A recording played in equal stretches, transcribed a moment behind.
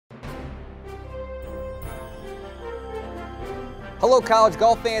Hello college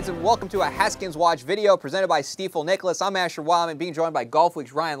golf fans and welcome to a Haskins Watch video presented by Stifel Nicholas. I'm Asher Wildman, being joined by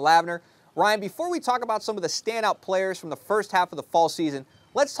Golfweek's Ryan Lavner. Ryan, before we talk about some of the standout players from the first half of the fall season,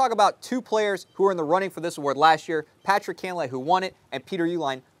 let's talk about two players who were in the running for this award last year, Patrick Cantlay, who won it, and Peter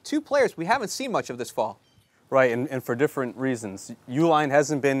Uihlein, two players we haven't seen much of this fall. Right, and for different reasons. Uihlein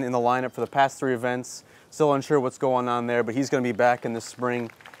hasn't been in the lineup for the past three events, still unsure what's going on there, but he's going to be back in the spring.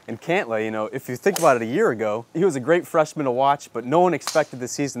 And Cantlay, you know, if you think about it, a year ago, he was a great freshman to watch, but no one expected the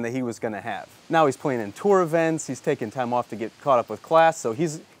season that he was going to have. Now he's playing in tour events, he's taking time off to get caught up with class, so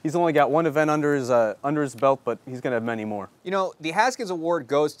he's only got one event under his belt, but he's going to have many more. You know, the Haskins Award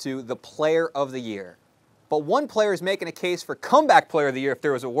goes to the Player of the Year. But one player is making a case for Comeback Player of the Year if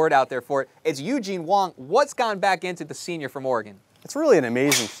there was a word out there for it. It's Eugene Wong. What's gone back into the senior from Oregon? It's really an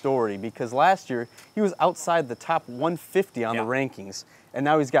amazing story because last year he was outside the top 150 on the rankings, and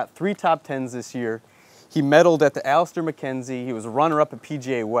now he's got 3 top 10s this year. He medaled at the Alistair McKenzie. He was runner-up at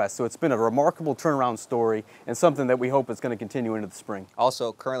PGA West, so it's been a remarkable turnaround story and something that we hope is going to continue into the spring.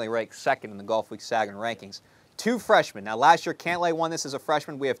 Also currently ranked second in the Golfweek Sagan rankings. 2 freshmen. Now last year Cantlay won this as a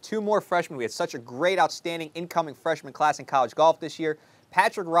freshman. We have 2 more freshmen. We had such a great, outstanding incoming freshman class in college golf this year.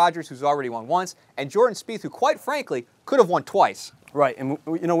 Patrick Rogers, who's already won once, and Jordan Spieth, who quite frankly could have won twice. Right, and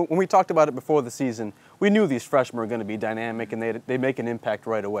you know, when we talked about it before the season, we knew these freshmen were going to be dynamic and they make an impact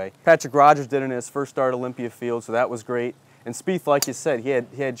right away. Patrick Rogers did it in his first start at Olympia Field, so that was great. And Spieth, like you said, he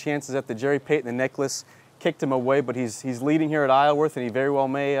had chances at the Jerry Payton and Nicklaus, kicked him away, but he's leading here at Isleworth, and he very well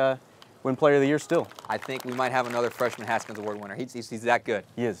may win Player of the Year still. I think we might have another freshman Haskins Award winner. He's that good.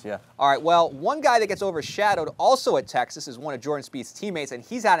 He is, yeah. All right, well, one guy that gets overshadowed also at Texas is one of Jordan Spieth's teammates, and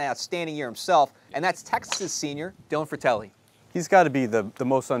he's had an outstanding year himself, and that's Texas's senior, Dylan Fratelli. He's got to be the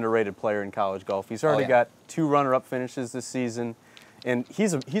most underrated player in college golf. He's already got 2 runner-up finishes this season, and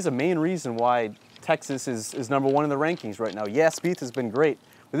he's a main reason why Texas is #1 in the rankings right now. Yeah, Spieth has been great,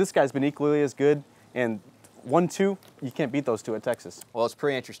 but this guy's been equally as good, and 1-2, you can't beat those 2 at Texas. Well, it's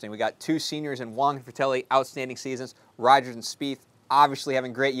pretty interesting. We got 2 seniors in Wong and Fratelli, outstanding seasons. Rogers and Spieth obviously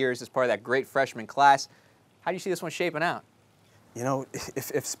having great years as part of that great freshman class. How do you see this one shaping out? You know,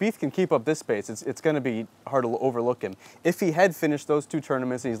 if Spieth can keep up this pace, it's going to be hard to overlook him. If he had finished those 2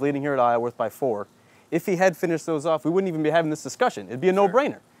 tournaments, and he's leading here at Isleworth by 4, if he had finished those off, we wouldn't even be having this discussion. It'd be a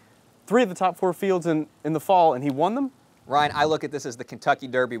no-brainer. 3 of the top 4 fields in the fall, and he won them. Ryan, I look at this as the Kentucky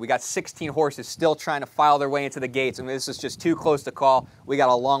Derby. We got 16 horses still trying to file their way into the gates, and this is just too close to call. We got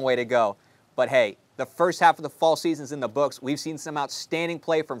a long way to go. But hey, the first half of the fall season's in the books. We've seen some outstanding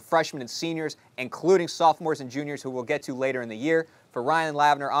play from freshmen and seniors, including sophomores and juniors who we'll get to later in the year. For Ryan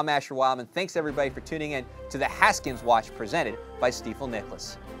Lavner, I'm Asher Wildman. Thanks everybody for tuning in to the Haskins Watch presented by Stifel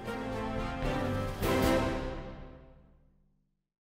Nicholas.